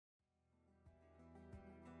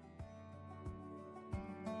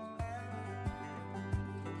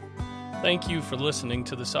Thank you for listening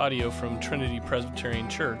to this audio from Trinity Presbyterian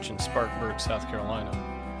Church in Spartanburg, South Carolina.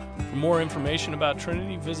 For more information about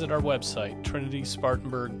Trinity, visit our website,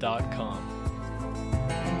 trinityspartanburg.com.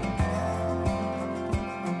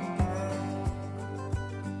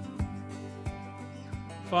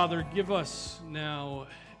 Father, give us now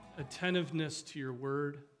attentiveness to your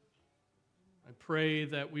word. I pray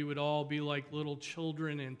that we would all be like little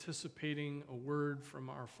children anticipating a word from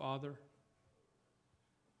our Father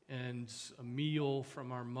and a meal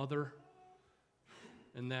from our mother,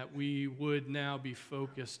 and that we would now be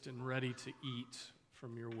focused and ready to eat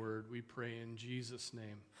from your word. We pray in Jesus'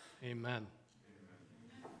 name. Amen.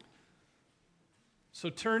 So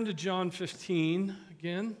turn to John 15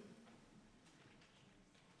 again,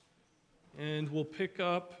 and we'll pick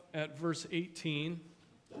up at verse 18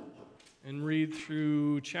 and read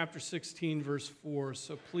through chapter 16, verse 4.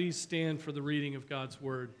 So please stand for the reading of God's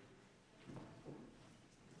word.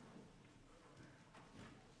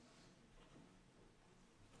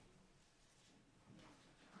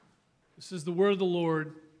 This is the word of the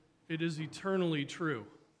Lord. It is eternally true.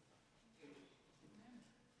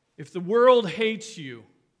 If the world hates you,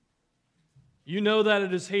 you know that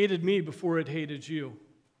it has hated me before it hated you.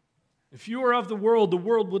 If you are of the world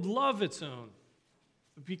would love its own.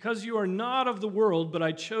 But because you are not of the world, but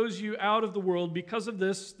I chose you out of the world, because of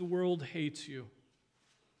this, the world hates you.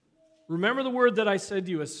 Remember the word that I said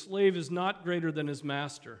to you, a slave is not greater than his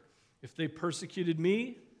master. If they persecuted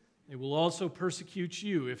me, they will also persecute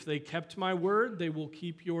you. If they kept my word, they will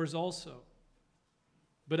keep yours also.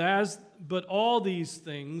 But all these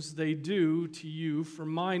things they do to you for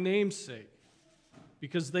my name's sake,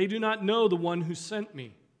 because they do not know the one who sent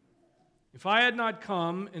me. If I had not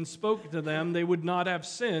come and spoken to them, they would not have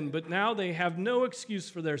sinned, but now they have no excuse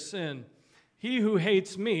for their sin. He who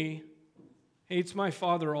hates me hates my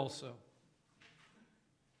Father also.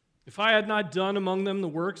 If I had not done among them the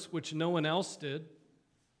works which no one else did,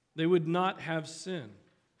 they would not have sin.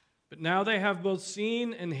 But now they have both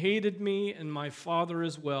seen and hated me and my Father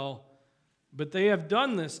as well. But they have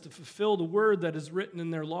done this to fulfill the word that is written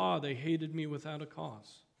in their law. They hated me without a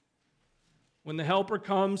cause. When the Helper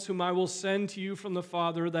comes, whom I will send to you from the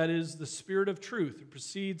Father, that is the Spirit of truth who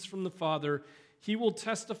proceeds from the Father, he will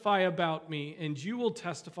testify about me, and you will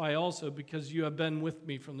testify also because you have been with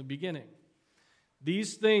me from the beginning.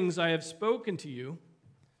 These things I have spoken to you,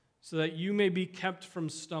 so that you may be kept from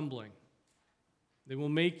stumbling. They will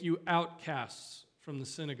make you outcasts from the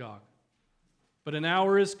synagogue. But an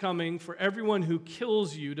hour is coming for everyone who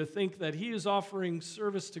kills you to think that he is offering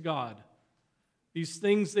service to God. These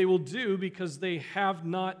things they will do because they have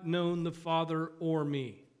not known the Father or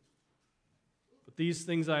me. But these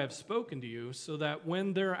things I have spoken to you, so that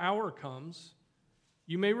when their hour comes,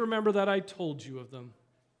 you may remember that I told you of them.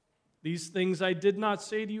 These things I did not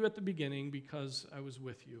say to you at the beginning because I was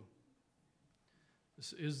with you.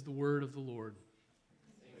 This is the word of the Lord.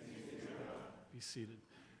 Be seated.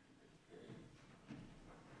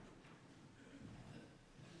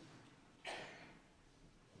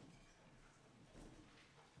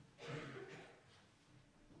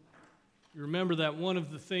 You remember that one of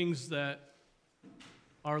the things that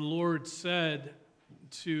our Lord said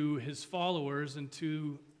to his followers and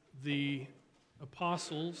to the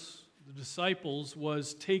apostles, the disciples,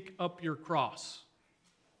 was take up your cross.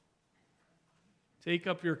 Take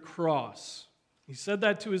up your cross. He said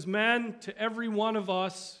that to his men, to every one of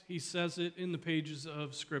us. He says it in the pages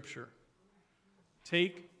of Scripture.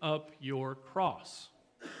 Take up your cross.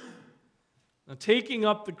 Now, taking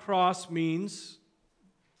up the cross means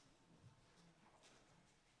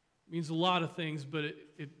a lot of things, but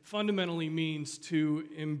it fundamentally means to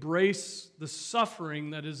embrace the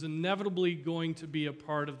suffering that is inevitably going to be a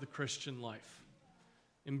part of the Christian life.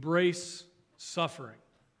 Embrace suffering.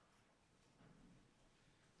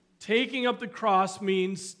 Taking up the cross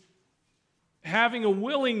means having a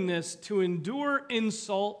willingness to endure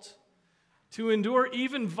insult, to endure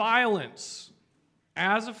even violence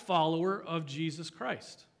as a follower of Jesus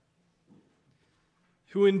Christ,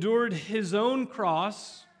 who endured his own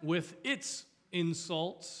cross with its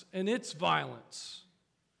insults and its violence.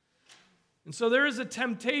 And so there is a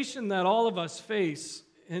temptation that all of us face,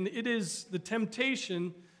 and it is the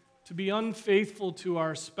temptation to be unfaithful to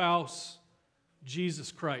our spouse,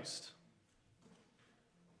 Jesus Christ.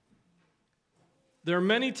 There are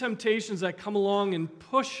many temptations that come along and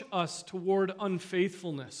push us toward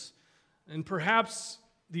unfaithfulness. And perhaps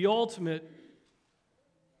the ultimate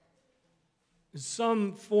is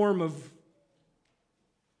some form of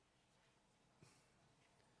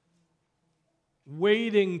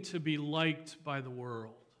waiting to be liked by the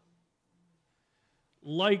world.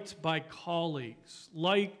 liked by colleagues,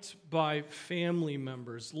 liked by family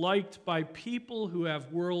members, liked by people who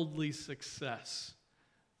have worldly success.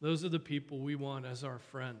 Those are the people we want as our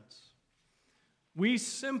friends. We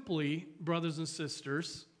simply, brothers and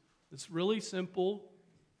sisters, it's really simple,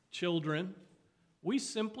 children, we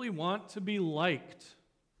simply want to be liked.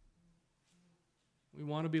 We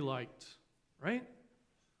want to be liked, right?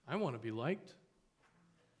 I want to be liked.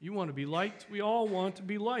 You want to be liked. We all want to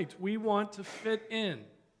be liked. We want to fit in.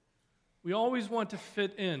 We always want to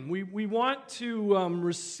fit in. We want to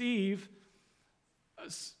receive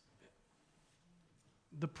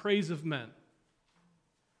the praise of men.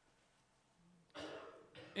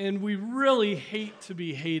 And we really hate to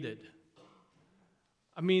be hated.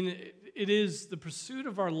 I mean, it is the pursuit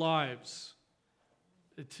of our lives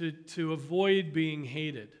to avoid being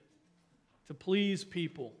hated, to please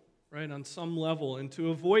people, right, on some level, and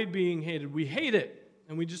to avoid being hated. We hate it,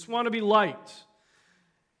 and we just want to be liked.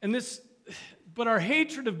 But our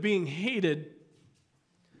hatred of being hated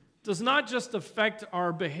does not just affect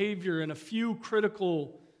our behavior in a few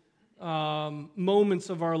critical moments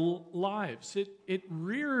of our lives. It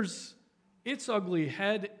rears its ugly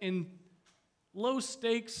head in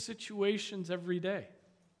low-stakes situations every day.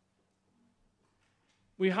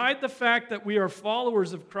 We hide the fact that we are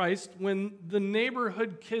followers of Christ when the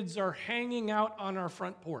neighborhood kids are hanging out on our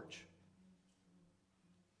front porch.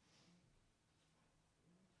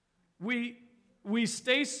 We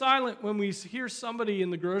stay silent when we hear somebody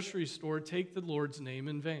in the grocery store take the Lord's name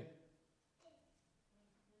in vain.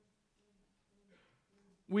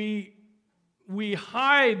 We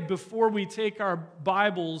hide before we take our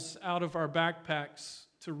Bibles out of our backpacks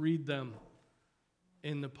to read them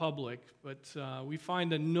in the public, but we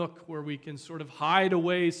find a nook where we can sort of hide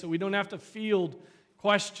away so we don't have to field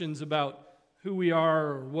questions about who we are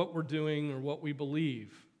or what we're doing or what we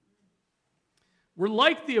believe. We're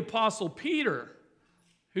like the Apostle Peter,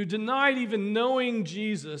 who denied even knowing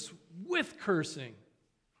Jesus with cursing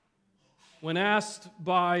when asked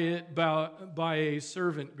by a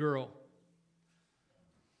servant girl.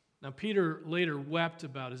 Now, Peter later wept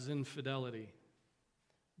about his infidelity,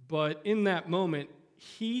 but in that moment,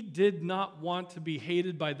 he did not want to be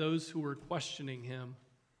hated by those who were questioning him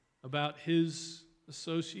about his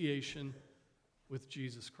association with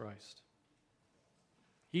Jesus Christ.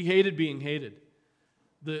 He hated being hated.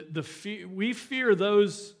 We fear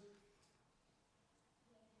those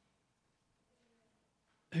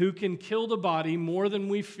who can kill the body more than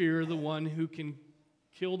we fear the one who can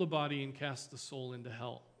kill the body and cast the soul into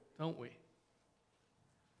hell, don't we?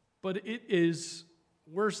 But it is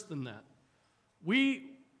worse than that. We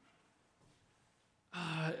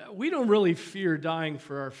don't really fear dying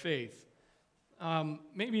for our faith.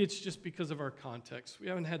 Maybe it's just because of our context. We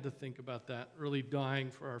haven't had to think about that, really dying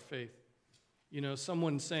for our faith. You know,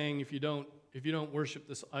 someone saying, if you don't worship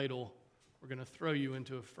this idol, we're going to throw you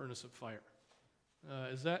into a furnace of fire.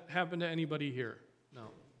 Has that happened to anybody here?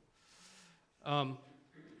 No.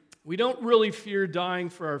 We don't really fear dying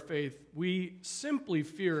for our faith. We simply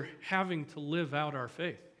fear having to live out our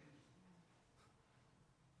faith.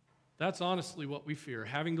 That's honestly what we fear,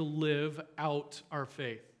 having to live out our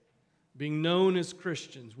faith. Being known as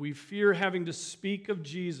Christians. We fear having to speak of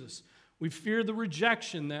Jesus. We fear the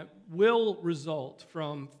rejection that will result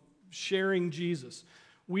from sharing Jesus.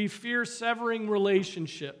 We fear severing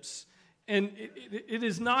relationships. And it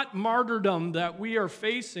is not martyrdom that we are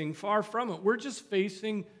facing, far from it. We're just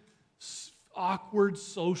facing awkward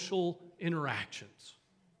social interactions.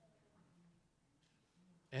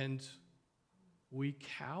 And we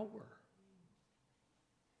cower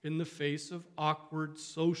in the face of awkward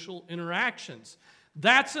social interactions.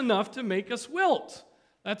 That's enough to make us wilt.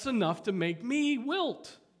 That's enough to make me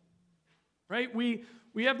wilt. Right? We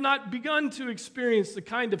have not begun to experience the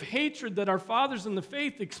kind of hatred that our fathers in the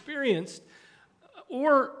faith experienced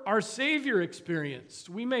or our Savior experienced.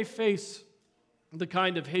 We may face the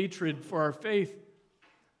kind of hatred for our faith,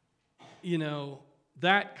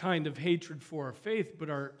 that kind of hatred for our faith, but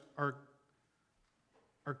our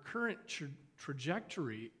current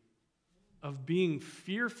trajectory of being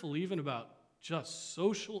fearful even about just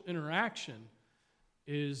social interaction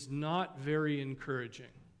is not very encouraging.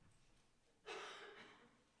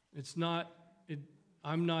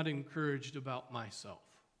 I'm not encouraged about myself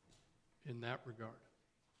in that regard.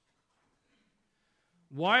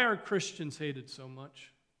 Why are Christians hated so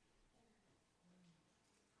much?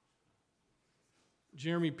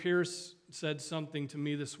 Jeremy Pierce said something to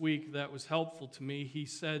me this week that was helpful to me. He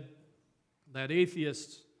said that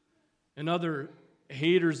atheists and other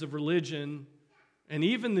haters of religion, and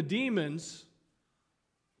even the demons,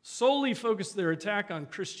 solely focus their attack on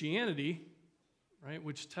Christianity, right,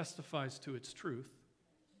 which testifies to its truth.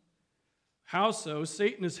 How so?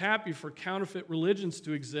 Satan is happy for counterfeit religions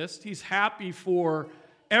to exist. He's happy for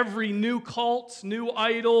every new cult, new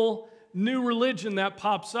idol, new religion that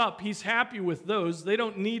pops up. He's happy with those. They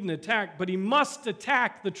don't need an attack, but he must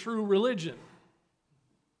attack the true religion.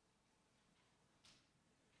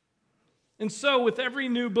 And so, with every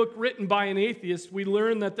new book written by an atheist, we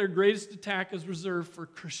learn that their greatest attack is reserved for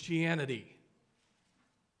Christianity.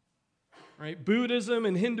 Right? Buddhism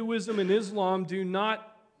and Hinduism and Islam do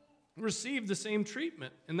not receive the same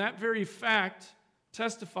treatment. And that very fact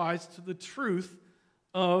testifies to the truth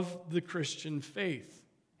of the Christian faith.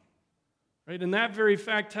 Right? And that very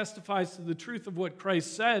fact testifies to the truth of what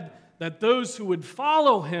Christ said, that those who would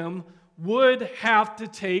follow him would have to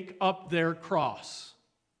take up their cross.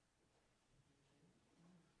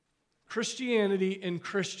 Christianity and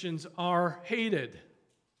Christians are hated.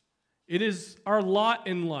 It is our lot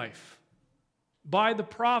in life by the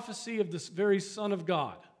prophecy of this very Son of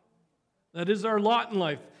God. That is our lot in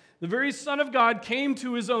life. The very Son of God came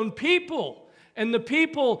to his own people, and the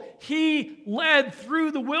people he led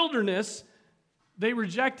through the wilderness, they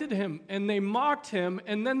rejected him and they mocked him,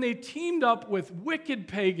 and then they teamed up with wicked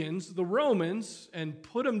pagans, the Romans, and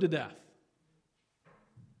put him to death.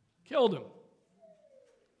 Killed him.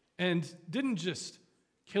 And didn't just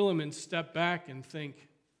kill him and step back and think,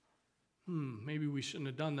 maybe we shouldn't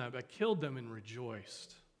have done that, but killed them and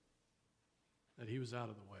rejoiced that he was out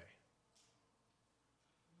of the way.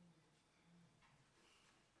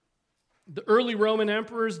 The early Roman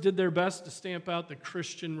emperors did their best to stamp out the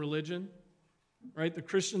Christian religion, right? The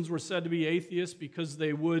Christians were said to be atheists because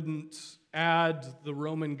they wouldn't add the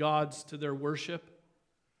Roman gods to their worship.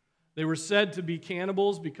 They were said to be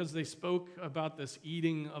cannibals because they spoke about this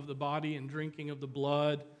eating of the body and drinking of the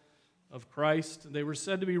blood of Christ. They were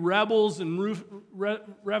said to be rebels and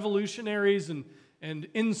revolutionaries and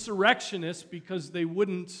insurrectionists because they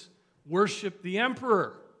wouldn't worship the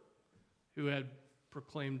emperor who had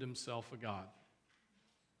proclaimed himself a god.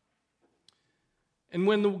 And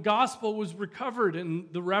when the gospel was recovered in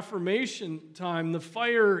the Reformation time, the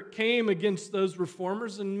fire came against those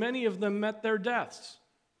reformers, and many of them met their deaths.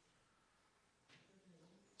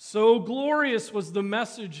 So glorious was the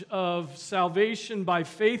message of salvation by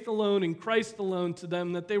faith alone in Christ alone to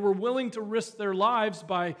them that they were willing to risk their lives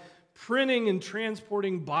by printing and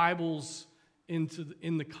transporting Bibles in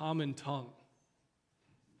the common tongue.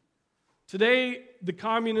 Today, the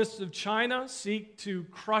communists of China seek to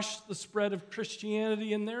crush the spread of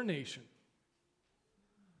Christianity in their nation.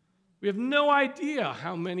 We have no idea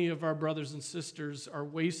how many of our brothers and sisters are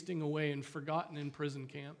wasting away and forgotten in prison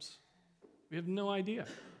camps. We have no idea.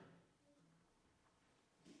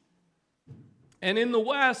 And in the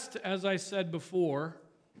West, as I said before,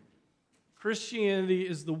 Christianity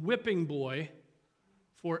is the whipping boy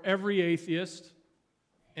for every atheist,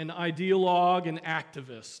 an ideologue, and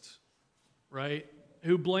activist, right?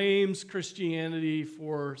 Who blames Christianity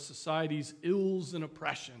for society's ills and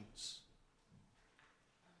oppressions.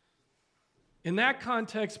 In that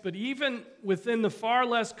context, but even within the far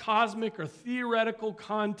less cosmic or theoretical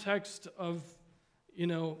context of,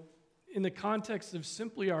 in the context of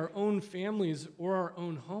simply our own families or our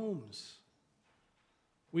own homes,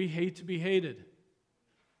 we hate to be hated,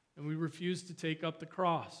 and we refuse to take up the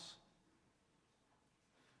cross.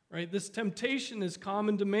 Right? This temptation is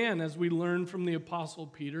common to man, as we learn from the Apostle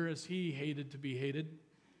Peter, as he hated to be hated.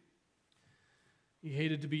 He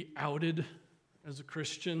hated to be outed as a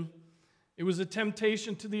Christian. It was a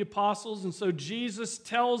temptation to the apostles, and so Jesus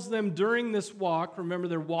tells them during this walk, remember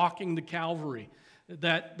they're walking to Calvary,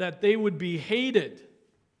 that they would be hated.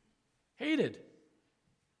 Hated.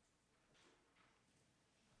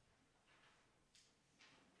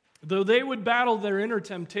 Though they would battle their inner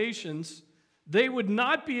temptations, they would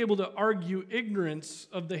not be able to argue ignorance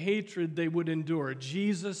of the hatred they would endure.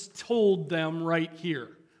 Jesus told them right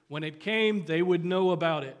here. When it came, they would know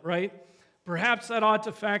about it, right? Perhaps that ought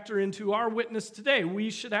to factor into our witness today. We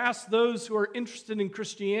should ask those who are interested in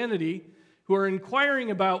Christianity, who are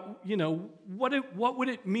inquiring about, what would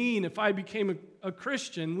it mean if I became a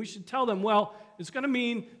Christian? We should tell them, well, it's going to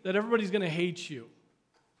mean that everybody's going to hate you,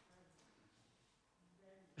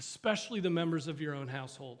 especially the members of your own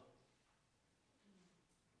household.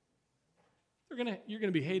 You're going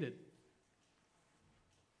to be hated.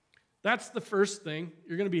 That's the first thing.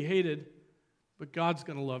 You're going to be hated, but God's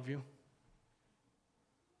going to love you.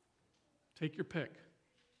 Take your pick.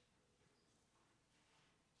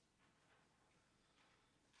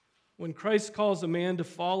 When Christ calls a man to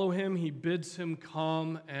follow him, he bids him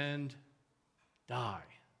come and die.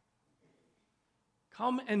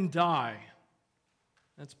 Come and die.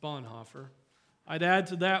 That's Bonhoeffer. I'd add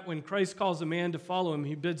to that, when Christ calls a man to follow him,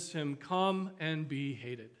 he bids him come and be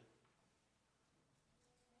hated.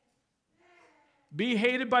 Be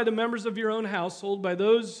hated by the members of your own household, by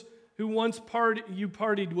those who once you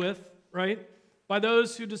partied with, right? By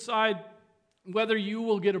those who decide whether you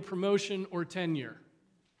will get a promotion or tenure.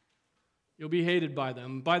 You'll be hated by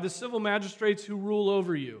them. By the civil magistrates who rule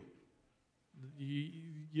over you.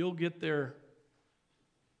 You'll get their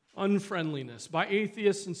unfriendliness. By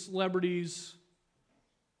atheists and celebrities,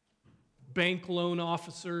 bank loan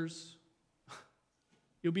officers.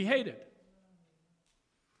 You'll be hated.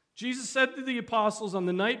 Jesus said to the apostles on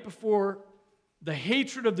the night before the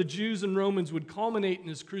hatred of the Jews and Romans would culminate in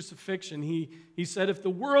his crucifixion, he said, if the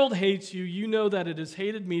world hates you, you know that it has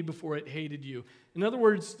hated me before it hated you. In other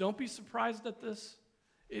words, don't be surprised at this.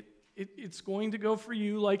 It's going to go for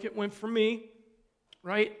you like it went for me,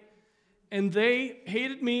 right? And they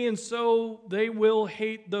hated me, and so they will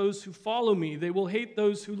hate those who follow me. They will hate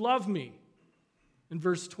those who love me. In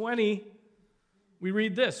verse 20, we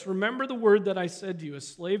read this, remember the word that I said to you, a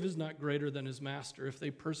slave is not greater than his master. If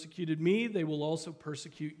they persecuted me, they will also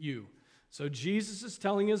persecute you. So Jesus is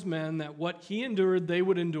telling his men that what he endured, they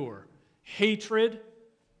would endure. Hatred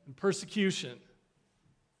and persecution.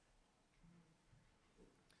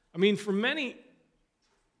 I mean, for many,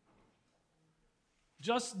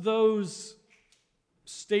 just those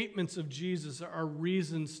statements of Jesus are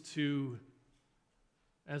reasons to,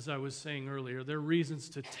 as I was saying earlier, they're reasons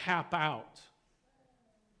to tap out.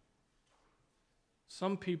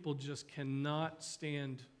 Some people just cannot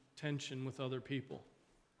stand tension with other people.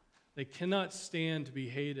 They cannot stand to be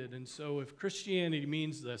hated. And so if Christianity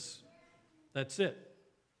means this, that's it.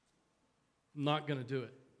 I'm not going to do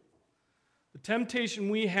it. The temptation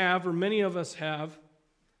we have, or many of us have,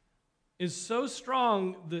 is so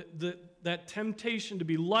strong that temptation to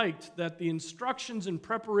be liked, that the instructions and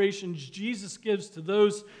preparations Jesus gives to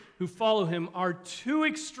those who follow him are too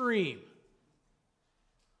extreme.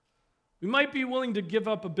 We might be willing to give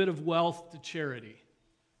up a bit of wealth to charity.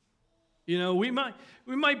 You know, we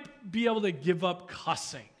might be able to give up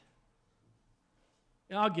cussing.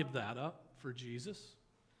 Yeah, I'll give that up for Jesus.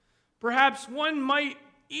 Perhaps one might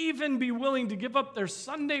even be willing to give up their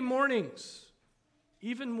Sunday mornings,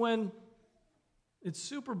 even when it's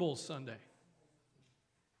Super Bowl Sunday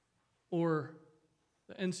or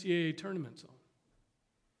the NCAA tournament's on.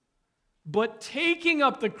 But taking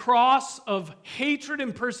up the cross of hatred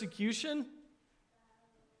and persecution,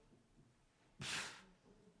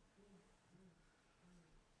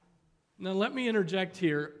 now let me interject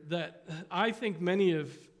here that I think many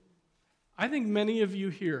of you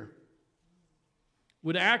here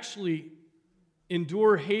would actually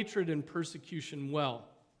endure hatred and persecution well.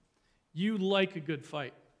 You like a good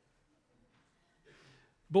fight.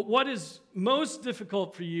 But what is most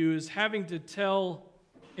difficult for you is having to tell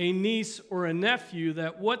a niece or a nephew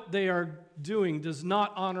that what they are doing does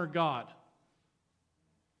not honor God.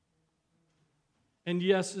 And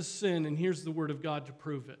yes, is sin, and here's the word of God to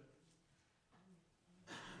prove it.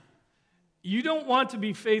 You don't want to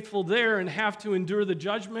be faithful there and have to endure the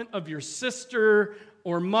judgment of your sister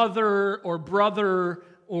or mother or brother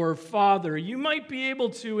or father. You might be able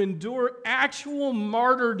to endure actual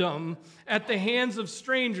martyrdom at the hands of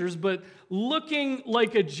strangers, but looking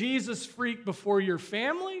like a Jesus freak before your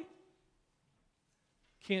family?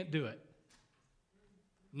 Can't do it.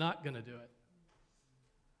 Not going to do it.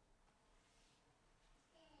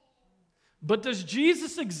 But does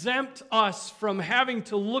Jesus exempt us from having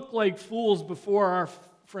to look like fools before our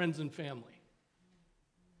friends and family?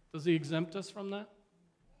 Does he exempt us from that?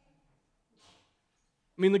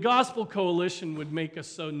 I mean, the Gospel Coalition would make us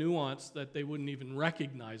so nuanced that they wouldn't even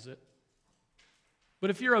recognize it. But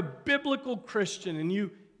if you're a biblical Christian and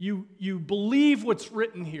you believe what's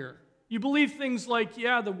written here, you believe things like,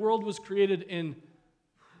 yeah, the world was created in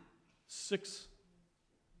 6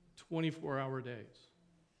 24-hour days.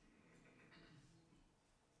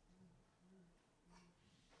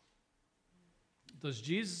 Does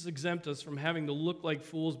Jesus exempt us from having to look like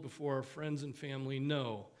fools before our friends and family?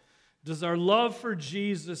 No. Does our love for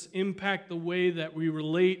Jesus impact the way that we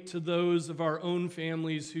relate to those of our own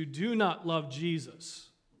families who do not love Jesus?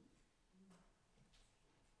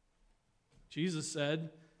 Jesus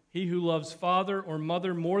said, "He who loves father or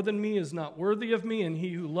mother more than me is not worthy of me, and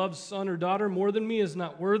he who loves son or daughter more than me is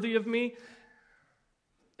not worthy of me."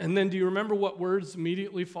 And then do you remember what words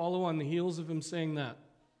immediately follow on the heels of him saying that?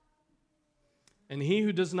 "And he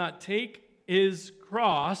who does not take his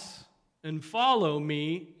cross and follow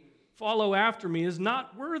after me, is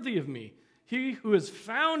not worthy of me. He who has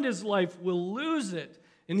found his life will lose it,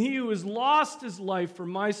 and he who has lost his life for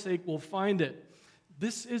my sake will find it."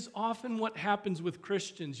 This is often what happens with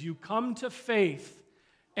Christians. You come to faith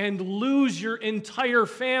and lose your entire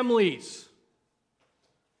families.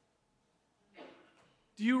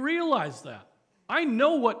 Do you realize that? I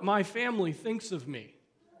know what my family thinks of me.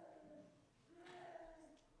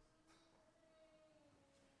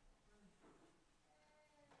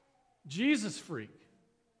 Jesus freak,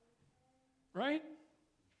 right?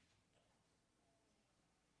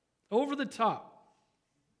 Over the top.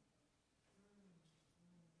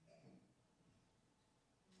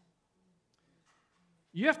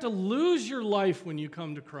 You have to lose your life when you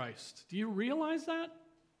come to Christ. Do you realize that?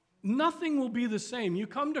 Nothing will be the same. You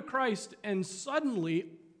come to Christ and suddenly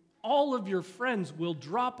all of your friends will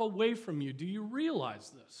drop away from you. Do you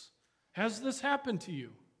realize this? Has this happened to you?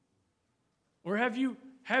 Or have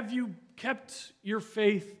you kept your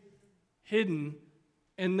faith hidden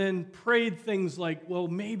and then prayed things like, well,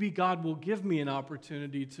 maybe God will give me an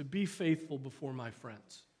opportunity to be faithful before my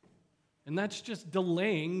friends? And that's just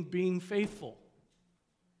delaying being faithful.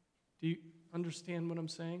 Do you understand what I'm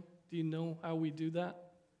saying? Do you know how we do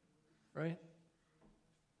that? Right?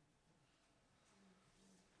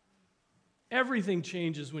 Everything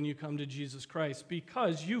changes when you come to Jesus Christ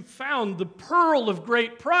because you found the pearl of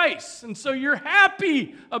great price. And so you're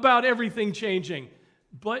happy about everything changing,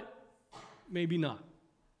 but maybe not.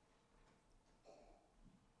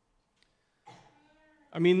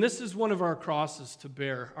 I mean, this is one of our crosses to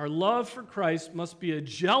bear. Our love for Christ must be a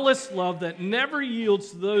jealous love that never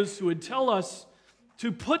yields to those who would tell us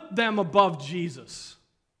to put them above Jesus.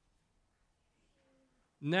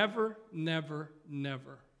 Never, never,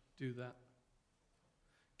 never do that.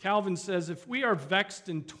 Calvin says, if we are vexed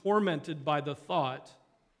and tormented by the thought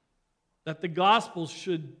that the gospel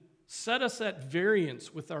should set us at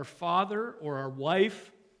variance with our father or our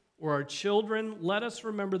wife or our children, let us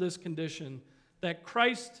remember this condition, that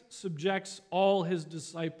Christ subjects all his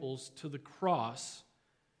disciples to the cross,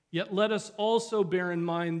 yet let us also bear in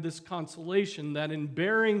mind this consolation that in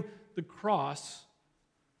bearing the cross,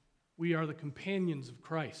 we are the companions of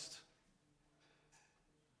Christ,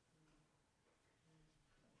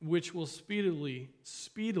 which will speedily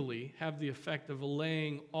have the effect of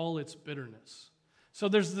allaying all its bitterness. So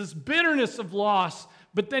there's this bitterness of loss,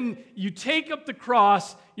 but then you take up the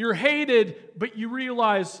cross, you're hated, but you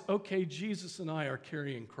realize, okay, Jesus and I are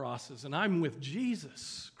carrying crosses, and I'm with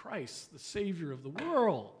Jesus Christ, the Savior of the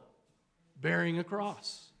world, bearing a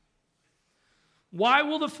cross. Why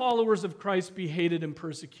will the followers of Christ be hated and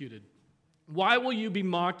persecuted? Why will you be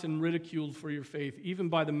mocked and ridiculed for your faith, even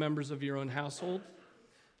by the members of your own household?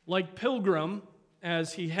 Like Pilgrim,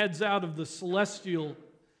 as he heads out of the celestial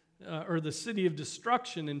or the city of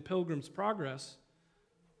destruction in Pilgrim's Progress,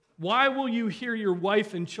 why will you hear your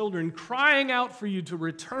wife and children crying out for you to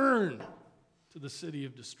return to the city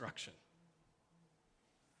of destruction?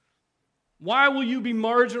 Why will you be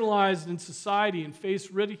marginalized in society and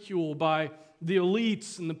face ridicule by the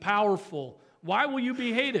elites and the powerful? Why will you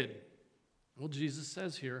be hated? Well, Jesus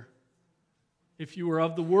says here, if you were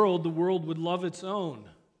of the world would love its own.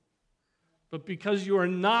 But because you are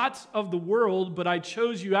not of the world, but I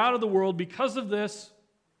chose you out of the world, because of this,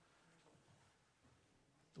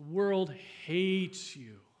 the world hates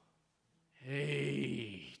you.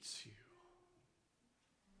 Hates you.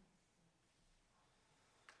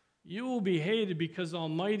 You will be hated because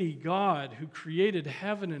Almighty God, who created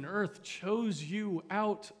heaven and earth, chose you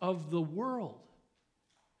out of the world.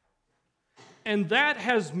 And that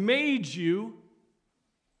has made you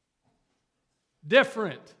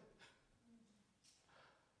different.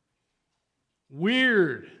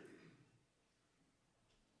 Weird,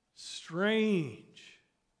 strange,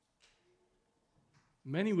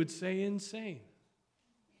 many would say insane.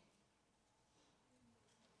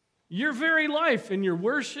 Your very life in your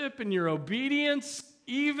worship and your obedience,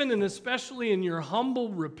 even and especially in your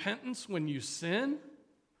humble repentance when you sin,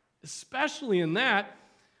 especially in that,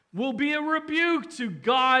 will be a rebuke to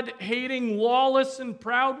God-hating, lawless, and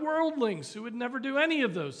proud worldlings who would never do any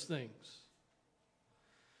of those things.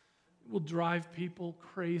 Will drive people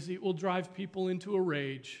crazy. It will drive people into a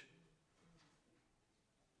rage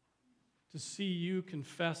to see you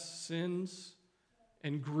confess sins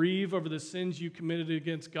and grieve over the sins you committed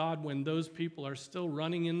against God when those people are still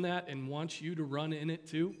running in that and want you to run in it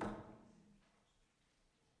too.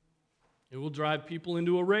 It will drive people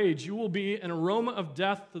into a rage. You will be an aroma of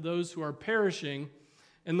death to those who are perishing,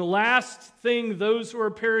 and the last thing those who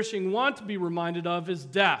are perishing want to be reminded of is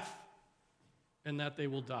death, and that they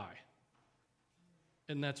will die.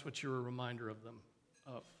 And that's what you're a reminder of them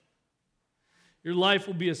of. Your life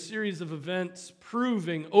will be a series of events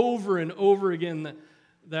proving over and over again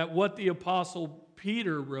that what the Apostle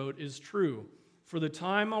Peter wrote is true. For the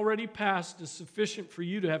time already past is sufficient for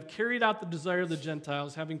you to have carried out the desire of the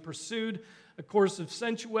Gentiles, having pursued a course of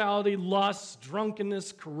sensuality, lust,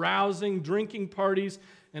 drunkenness, carousing, drinking parties,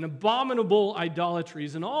 and abominable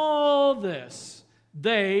idolatries. And all this,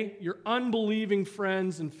 they, your unbelieving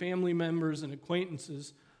friends and family members and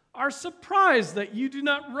acquaintances, are surprised that you do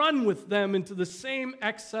not run with them into the same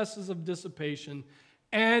excesses of dissipation,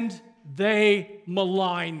 and they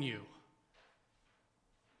malign you.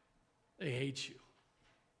 They hate you.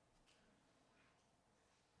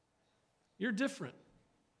 You're different.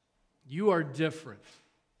 You are different.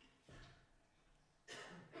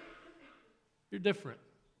 You're different.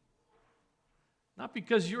 Not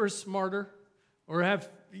because you're smarter or have,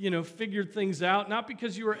 figured things out. Not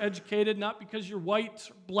because you are educated. Not because you're white,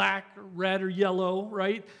 or black, or red, or yellow,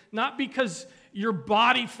 right? Not because your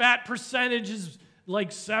body fat percentage is like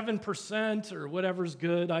 7% or whatever's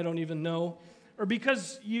good. I don't even know. Or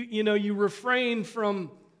because you refrain from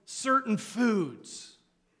certain foods.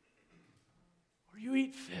 You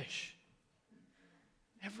eat fish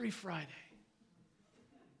every Friday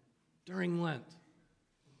during Lent.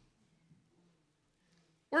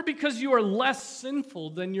 Or because you are less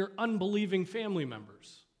sinful than your unbelieving family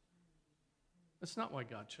members. That's not why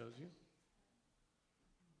God chose you.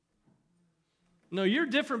 No, you're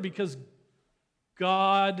different because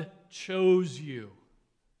God chose you.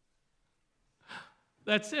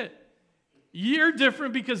 That's it. You're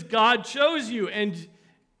different because God chose you.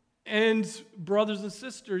 And brothers and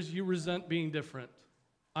sisters, you resent being different.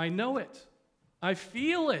 I know it. I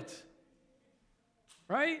feel it.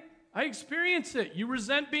 Right? I experience it. You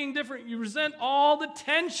resent being different. You resent all the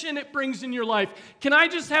tension it brings in your life. Can I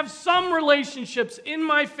just have some relationships in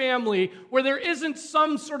my family where there isn't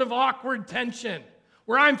some sort of awkward tension?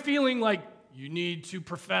 Where I'm feeling like, you need to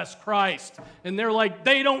profess Christ. And they're like,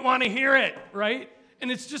 they don't want to hear it, right?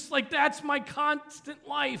 And it's just like, that's my constant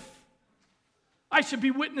life. I should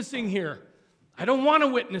be witnessing here. I don't want to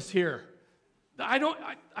witness here. I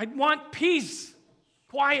want peace,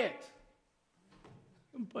 quiet.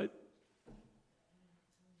 But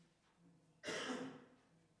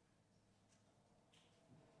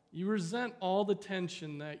you resent all the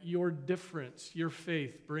tension that your difference, your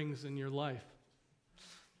faith brings in your life.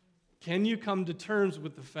 Can you come to terms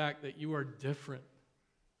with the fact that you are different?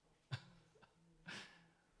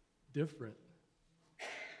 Different.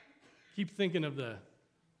 Keep thinking of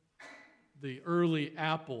the early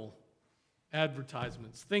Apple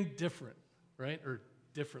advertisements. Think different, right? Or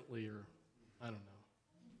differently, or I don't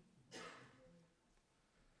know.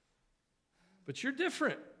 But you're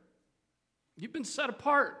different. You've been set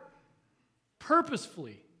apart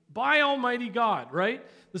purposefully by Almighty God, right?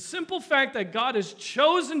 The simple fact that God has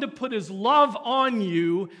chosen to put His love on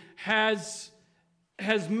you has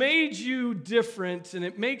made you different, and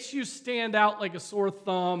it makes you stand out like a sore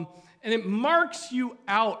thumb, and it marks you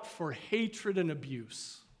out for hatred and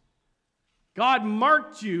abuse. God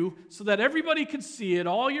marked you so that everybody could see it,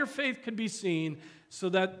 all your faith could be seen, so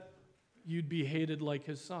that you'd be hated like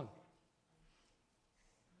His Son.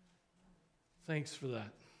 Thanks for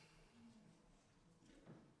that.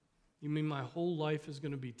 You mean my whole life is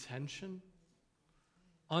going to be tension?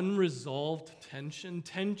 Unresolved tension?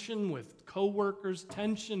 Tension with coworkers?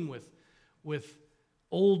 Tension with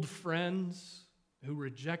old friends who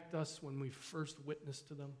reject us when we first witness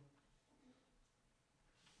to them?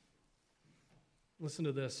 Listen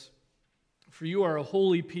to this. For you are a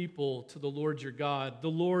holy people to the Lord your God. The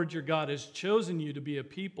Lord your God has chosen you to be a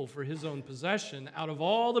people for His own possession out of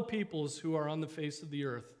all the peoples who are on the face of the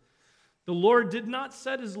earth. The Lord did not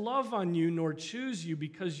set His love on you nor choose you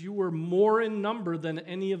because you were more in number than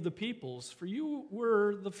any of the peoples, for you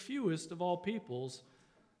were the fewest of all peoples,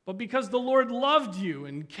 but because the Lord loved you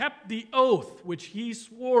and kept the oath which He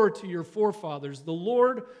swore to your forefathers. The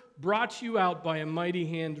Lord brought you out by a mighty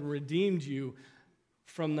hand and redeemed you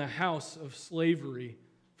from the house of slavery,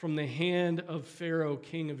 from the hand of Pharaoh,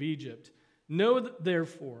 king of Egypt. Know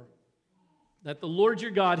therefore that the Lord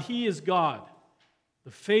your God, He is God,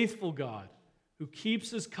 the faithful God, who keeps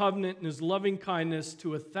His covenant and His loving kindness to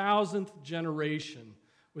 1,000th generation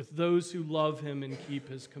with those who love Him and keep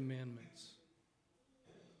His commandments.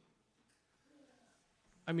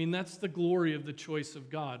 I mean, that's the glory of the choice of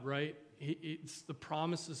God, right? It's the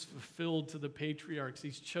promises fulfilled to the patriarchs.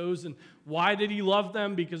 He's chosen. Why did He love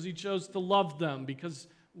them? Because He chose to love them.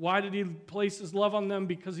 Why did He place His love on them?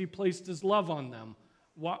 Because He placed His love on them.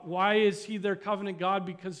 Why is He their covenant God?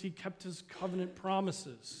 Because He kept His covenant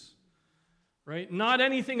promises, right? Not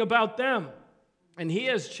anything about them. And He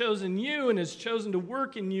has chosen you and has chosen to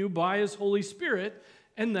work in you by His Holy Spirit,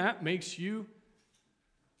 and that makes you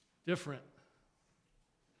different.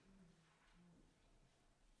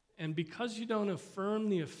 And because you don't affirm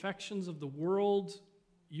the affections of the world,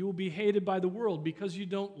 you will be hated by the world. Because you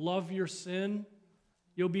don't love your sin,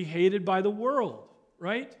 you'll be hated by the world,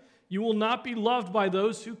 right? You will not be loved by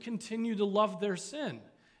those who continue to love their sin.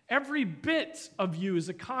 Every bit of you is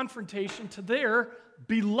a confrontation to their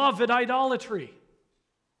beloved idolatry.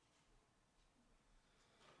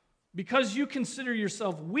 Because you consider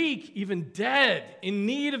yourself weak, even dead, in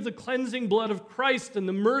need of the cleansing blood of Christ and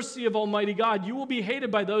the mercy of Almighty God, you will be hated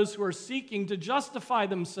by those who are seeking to justify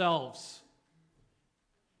themselves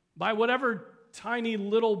by whatever tiny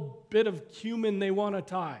little bit of cumin they want to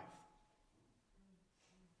tithe.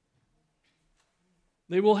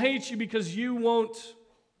 They will hate you because you won't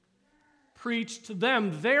preach to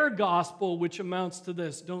them their gospel, which amounts to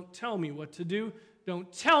this: don't tell me what to do, don't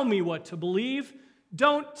tell me what to believe,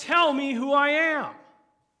 don't tell me who I am.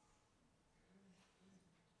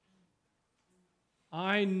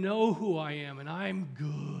 I know who I am, and I'm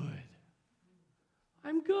good.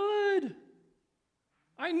 I'm good.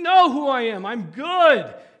 I know who I am. I'm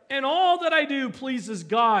good. And all that I do pleases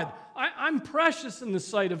God. I'm precious in the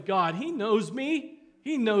sight of God. He knows me.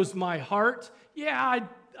 He knows my heart. Yeah,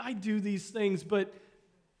 I do these things, but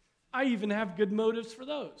I even have good motives for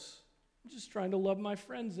those. I'm just trying to love my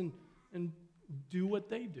friends and do what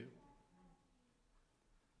they do.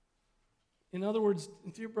 In other words,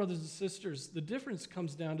 dear brothers and sisters, the difference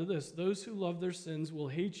comes down to this: those who love their sins will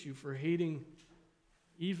hate you for hating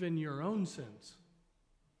even your own sins.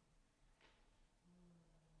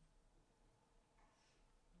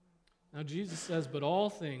 Now Jesus says, but all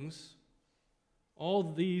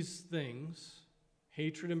these things,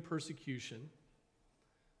 hatred and persecution,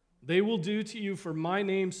 they will do to you for my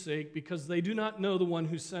name's sake, because they do not know the one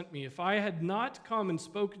who sent me. If I had not come and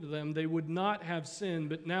spoken to them, they would not have sinned,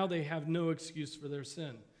 but now they have no excuse for their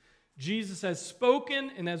sin. Jesus has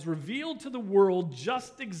spoken and has revealed to the world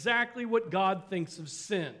just exactly what God thinks of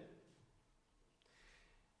sin.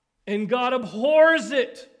 And God abhors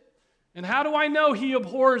it. And how do I know he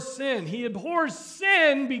abhors sin? He abhors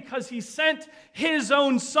sin because he sent his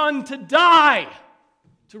own son to die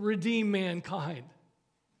to redeem mankind.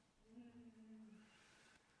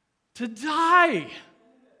 To die.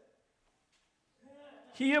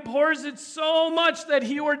 He abhors it so much that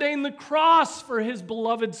he ordained the cross for his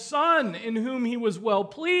beloved Son, in whom he was well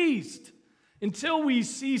pleased. Until we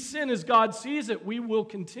see sin as God sees it, we will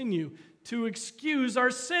continue to excuse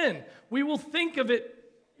our sin. We will think of it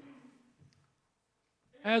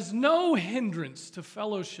as no hindrance to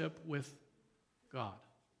fellowship with God.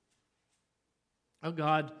 A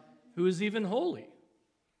God who is even holy.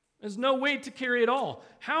 There's no weight to carry it all.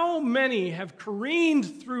 How many have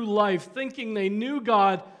careened through life thinking they knew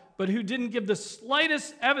God, but who didn't give the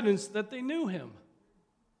slightest evidence that they knew him?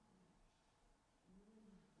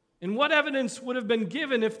 And what evidence would have been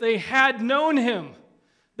given if they had known him?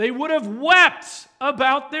 They would have wept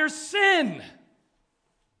about their sin.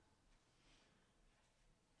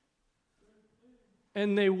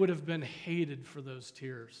 And they would have been hated for those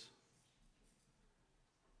tears.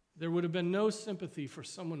 There would have been no sympathy for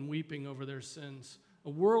someone weeping over their sins. A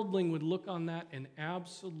worldling would look on that and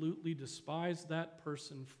absolutely despise that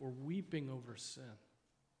person for weeping over sin.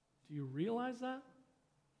 Do you realize that?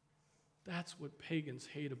 That's what pagans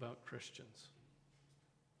hate about Christians.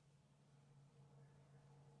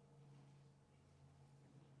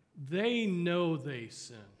 They know they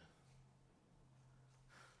sin.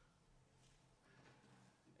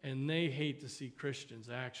 And they hate to see Christians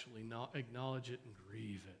actually not acknowledge it and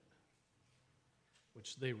grieve it,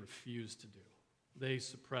 which they refuse to do. They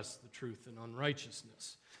suppress the truth in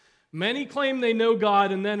unrighteousness. Many claim they know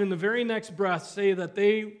God, and then in the very next breath say that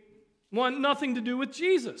they want nothing to do with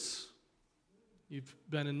Jesus. You've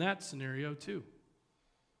been in that scenario too.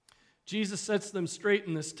 Jesus sets them straight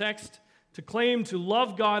in this text. To claim to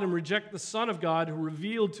love God and reject the Son of God who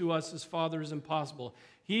revealed to us his Father is impossible.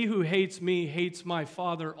 He who hates me hates my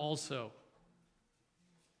Father also,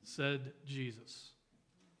 said Jesus.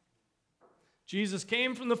 Jesus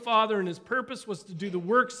came from the Father, and his purpose was to do the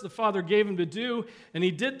works the Father gave him to do. And he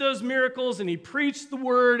did those miracles, and he preached the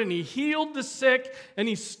word, and he healed the sick, and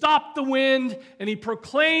he stopped the wind, and he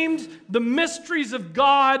proclaimed the mysteries of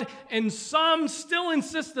God. And some still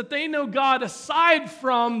insist that they know God aside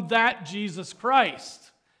from that Jesus Christ.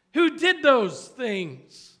 Who did those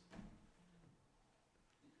things?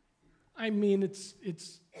 I mean,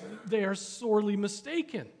 they are sorely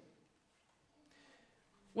mistaken.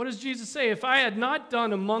 What does Jesus say? If I had not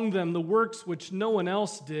done among them the works which no one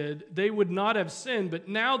else did, they would not have sinned, but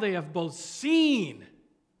now they have both seen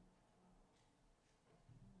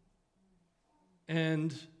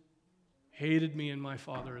and hated me and my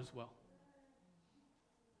Father as well.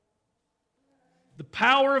 The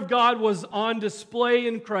power of God was on display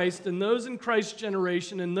in Christ, and those in Christ's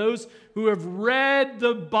generation, and those who have read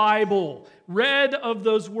the Bible, read of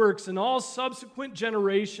those works, and all subsequent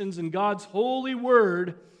generations in God's holy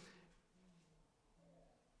word.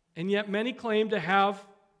 And yet many claim to have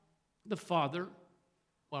the Father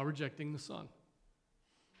while rejecting the Son.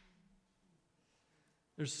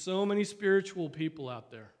 There's so many spiritual people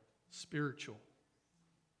out there. Spiritual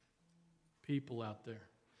people out there.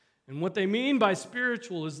 And what they mean by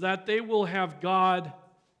spiritual is that they will have God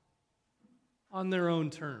on their own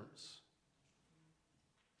terms.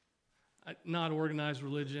 Not organized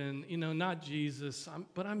religion, not Jesus,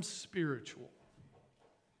 but I'm spiritual.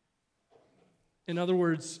 In other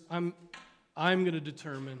words, I'm going to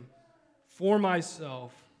determine for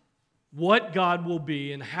myself what God will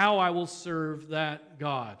be and how I will serve that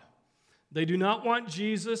God. They do not want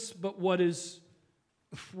Jesus, but what is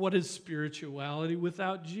spirituality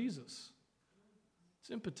without Jesus? It's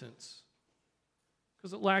impotence.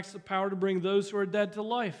 Because it lacks the power to bring those who are dead to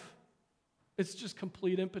life. It's just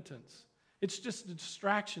complete impotence. It's just a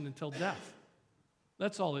distraction until death.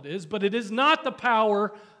 That's all it is. But it is not the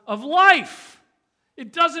power of life.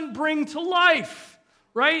 It doesn't bring to life,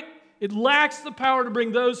 right? It lacks the power to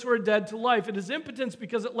bring those who are dead to life. It is impotence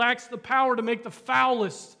because it lacks the power to make the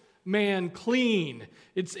foulest man clean.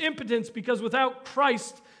 It's impotence because without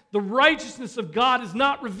Christ, the righteousness of God is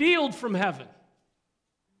not revealed from heaven.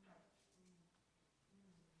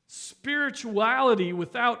 Spirituality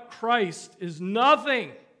without Christ is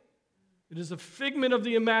nothing. It is a figment of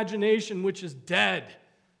the imagination which is dead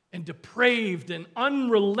and depraved and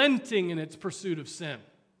unrelenting in its pursuit of sin.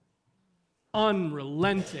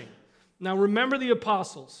 Unrelenting. Now remember the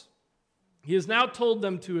apostles. He has now told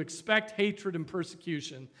them to expect hatred and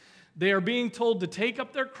persecution. They are being told to take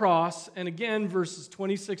up their cross, and again, verses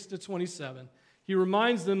 26 to 27, he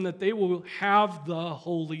reminds them that they will have the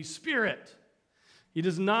Holy Spirit. He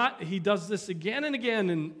does this again and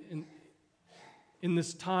again in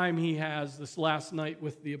this time he has, this last night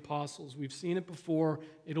with the apostles. We've seen it before.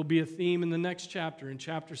 It'll be a theme in the next chapter, in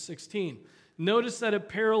chapter 16. Notice that it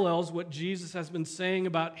parallels what Jesus has been saying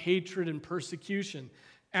about hatred and persecution.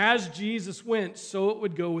 As Jesus went, so it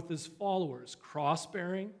would go with his followers,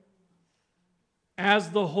 cross-bearing.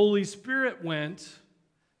 As the Holy Spirit went,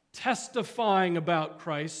 testifying about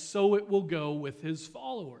Christ, so it will go with his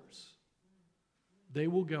followers. They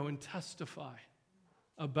will go and testify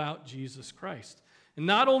about Jesus Christ. And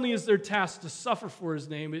not only is their task to suffer for his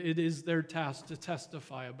name, it is their task to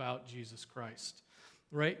testify about Jesus Christ.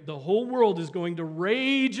 Right? The whole world is going to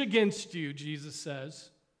rage against you, Jesus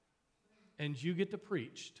says, and you get to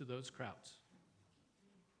preach to those crowds.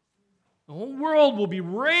 The whole world will be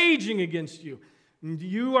raging against you. And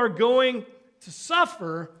you are going to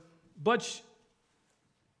suffer, but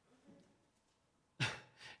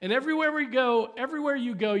and everywhere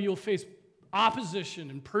you go, you'll face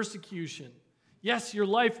opposition and persecution. Yes, your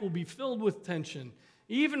life will be filled with tension,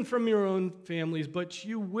 even from your own families, but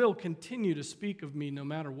you will continue to speak of me no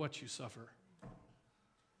matter what you suffer.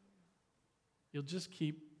 You'll just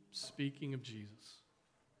keep speaking of Jesus.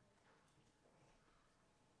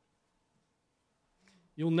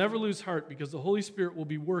 You'll never lose heart because the Holy Spirit will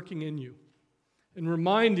be working in you and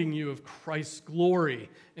reminding you of Christ's glory,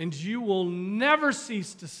 and you will never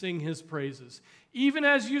cease to sing his praises. Even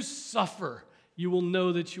as you suffer, you will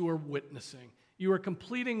know that you are witnessing. You are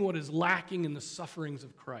completing what is lacking in the sufferings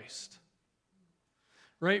of Christ.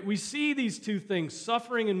 Right? We see these two things,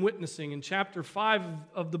 suffering and witnessing, in chapter 5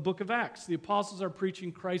 of the book of Acts. The apostles are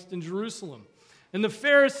preaching Christ in Jerusalem. And the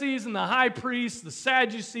Pharisees and the high priests, the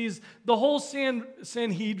Sadducees, the whole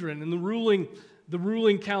Sanhedrin and the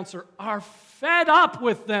ruling council are fed up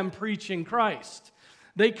with them preaching Christ.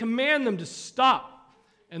 They command them to stop,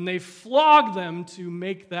 and they flog them to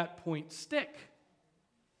make that point stick.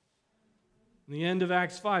 And the end of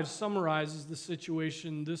Acts 5 summarizes the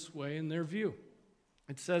situation this way in their view.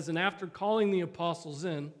 It says, and after calling the apostles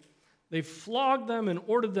in, they flogged them and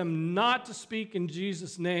ordered them not to speak in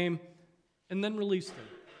Jesus' name, and then released them.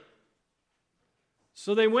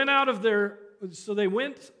 So they went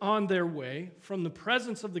on their way from the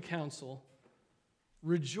presence of the council,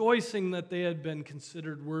 rejoicing that they had been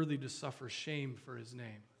considered worthy to suffer shame for his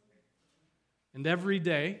name. And every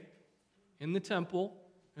day, in the temple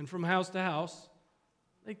and from house to house,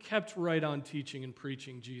 they kept right on teaching and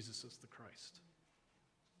preaching Jesus as the Christ.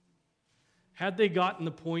 Had they gotten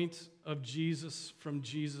the point of Jesus from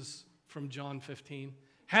John 15?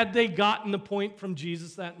 Had they gotten the point from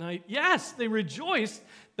Jesus that night? Yes, they rejoiced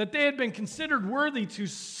that they had been considered worthy to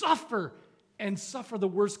suffer and suffer the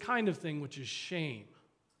worst kind of thing, which is shame.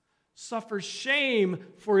 suffer shame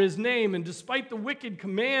for his name. And despite the wicked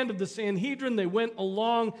command of the Sanhedrin, they went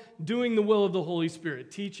along doing the will of the Holy Spirit,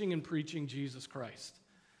 teaching and preaching Jesus Christ,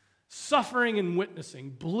 suffering and witnessing,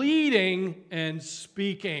 bleeding and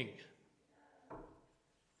speaking.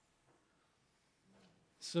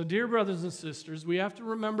 So, dear brothers and sisters, we have to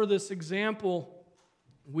remember this example.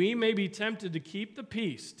 We may be tempted to keep the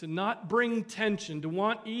peace, to not bring tension, to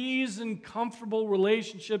want ease and comfortable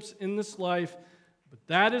relationships in this life, but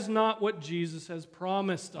that is not what Jesus has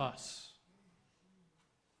promised us.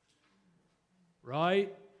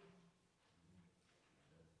 Right?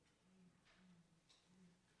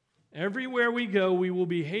 Everywhere we go, we will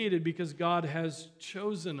be hated because God has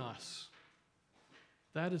chosen us.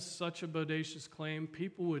 That is such a bodacious claim.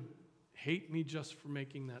 People would hate me just for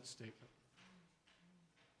making that statement.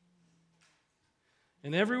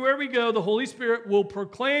 And everywhere we go, the Holy Spirit will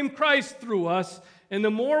proclaim Christ through us, and the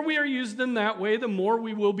more we are used in that way, the more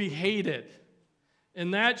we will be hated.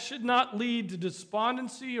 And that should not lead to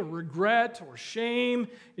despondency or regret or shame.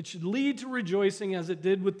 It should lead to rejoicing as it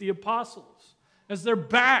did with the apostles, as their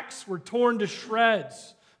backs were torn to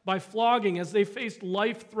shreds by flogging, as they faced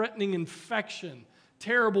life-threatening infection,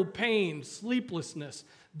 terrible pain, sleeplessness.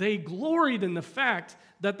 They gloried in the fact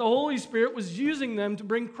that the Holy Spirit was using them to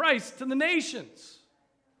bring Christ to the nations.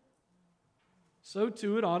 So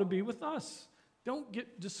too it ought to be with us. Don't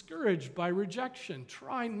get discouraged by rejection.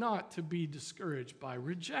 Try not to be discouraged by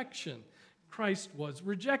rejection. Christ was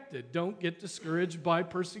rejected. Don't get discouraged by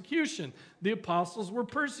persecution. The apostles were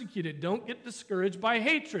persecuted. Don't get discouraged by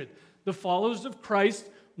hatred. The followers of Christ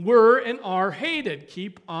were and are hated.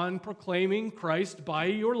 Keep on proclaiming Christ by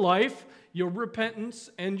your life, your repentance,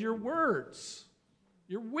 and your words,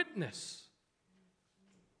 your witness.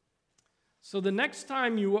 So the next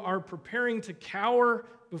time you are preparing to cower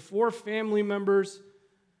before family members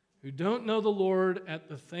who don't know the Lord at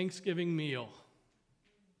the Thanksgiving meal,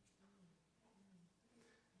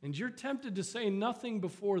 and you're tempted to say nothing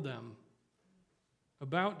before them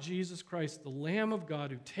about Jesus Christ, the Lamb of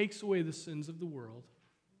God who takes away the sins of the world,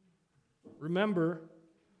 remember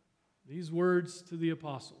these words to the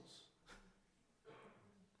apostles.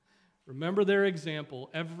 Remember their example.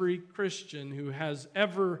 Every Christian who has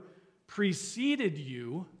ever preceded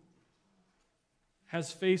you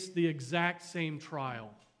has faced the exact same trial.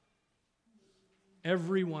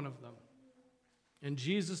 Every one of them. And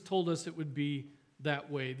Jesus told us it would be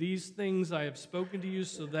that way. These things I have spoken to you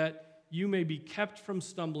so that you may be kept from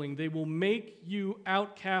stumbling. They will make you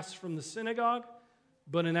outcasts from the synagogue,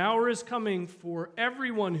 but an hour is coming for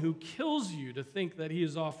everyone who kills you to think that he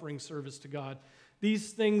is offering service to God.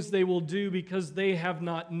 These things they will do because they have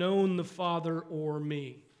not known the Father or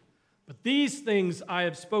me. But these things I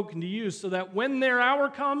have spoken to you so that when their hour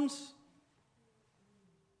comes,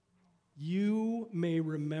 you may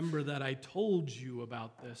remember that I told you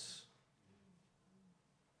about this.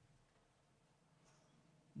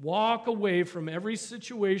 Walk away from every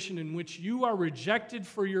situation in which you are rejected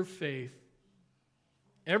for your faith,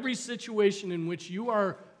 every situation in which you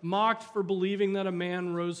are mocked for believing that a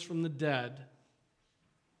man rose from the dead,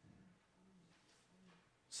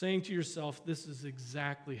 saying to yourself, this is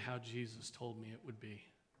exactly how Jesus told me it would be.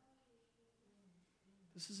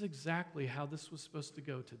 This is exactly how this was supposed to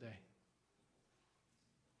go today.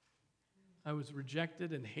 I was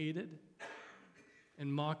rejected and hated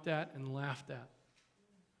and mocked at and laughed at.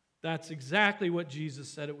 That's exactly what Jesus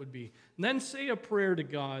said it would be. And then say a prayer to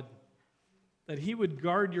God that he would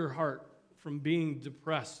guard your heart from being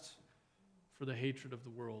depressed for the hatred of the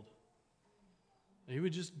world. That he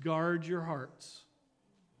would just guard your hearts.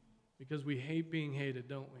 Because we hate being hated,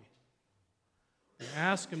 don't we? And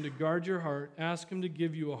ask him to guard your heart. Ask him to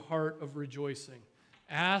give you a heart of rejoicing.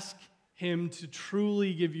 Ask him to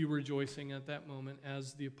truly give you rejoicing at that moment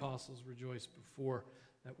as the apostles rejoiced before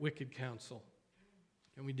that wicked council.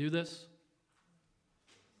 Can we do this?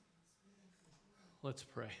 Let's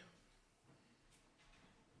pray.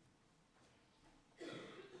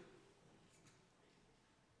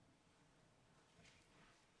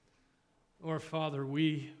 Our Father,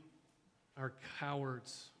 we are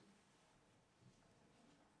cowards.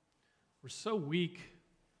 We're so weak.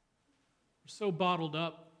 We're so bottled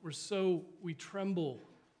up. We tremble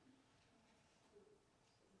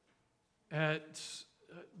at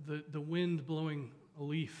the wind blowing a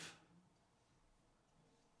leaf.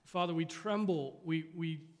 Father, we tremble.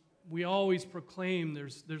 We always proclaim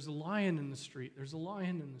there's a lion in the street. There's a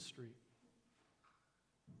lion in the street.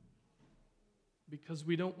 Because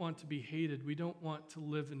we don't want to be hated. We don't want to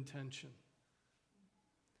live in tension.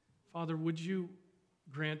 Father, would you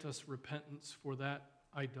grant us repentance for that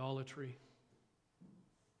idolatry?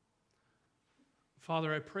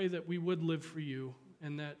 Father, I pray that we would live for you,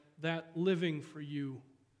 and that living for you,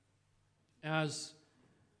 as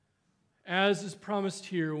is promised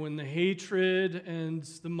here, when the hatred and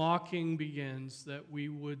the mocking begins, that we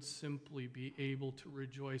would simply be able to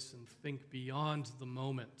rejoice and think beyond the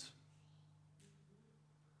moment.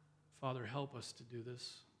 Father, help us to do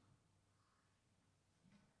this.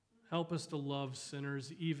 Help us to love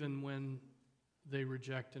sinners even when they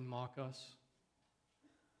reject and mock us.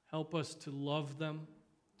 Help us to love them,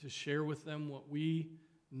 to share with them what we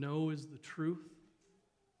know is the truth,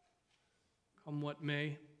 come what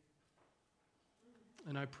may.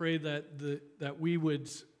 And I pray that we would,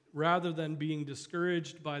 rather than being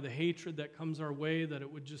discouraged by the hatred that comes our way, that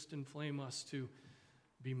it would just inflame us to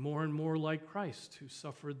be more and more like Christ, who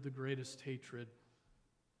suffered the greatest hatred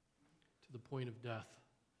to the point of death.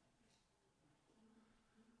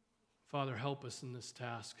 Father, help us in this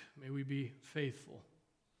task. May we be faithful.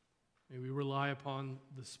 May we rely upon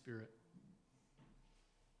the Spirit.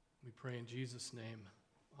 We pray in Jesus' name.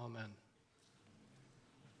 Amen.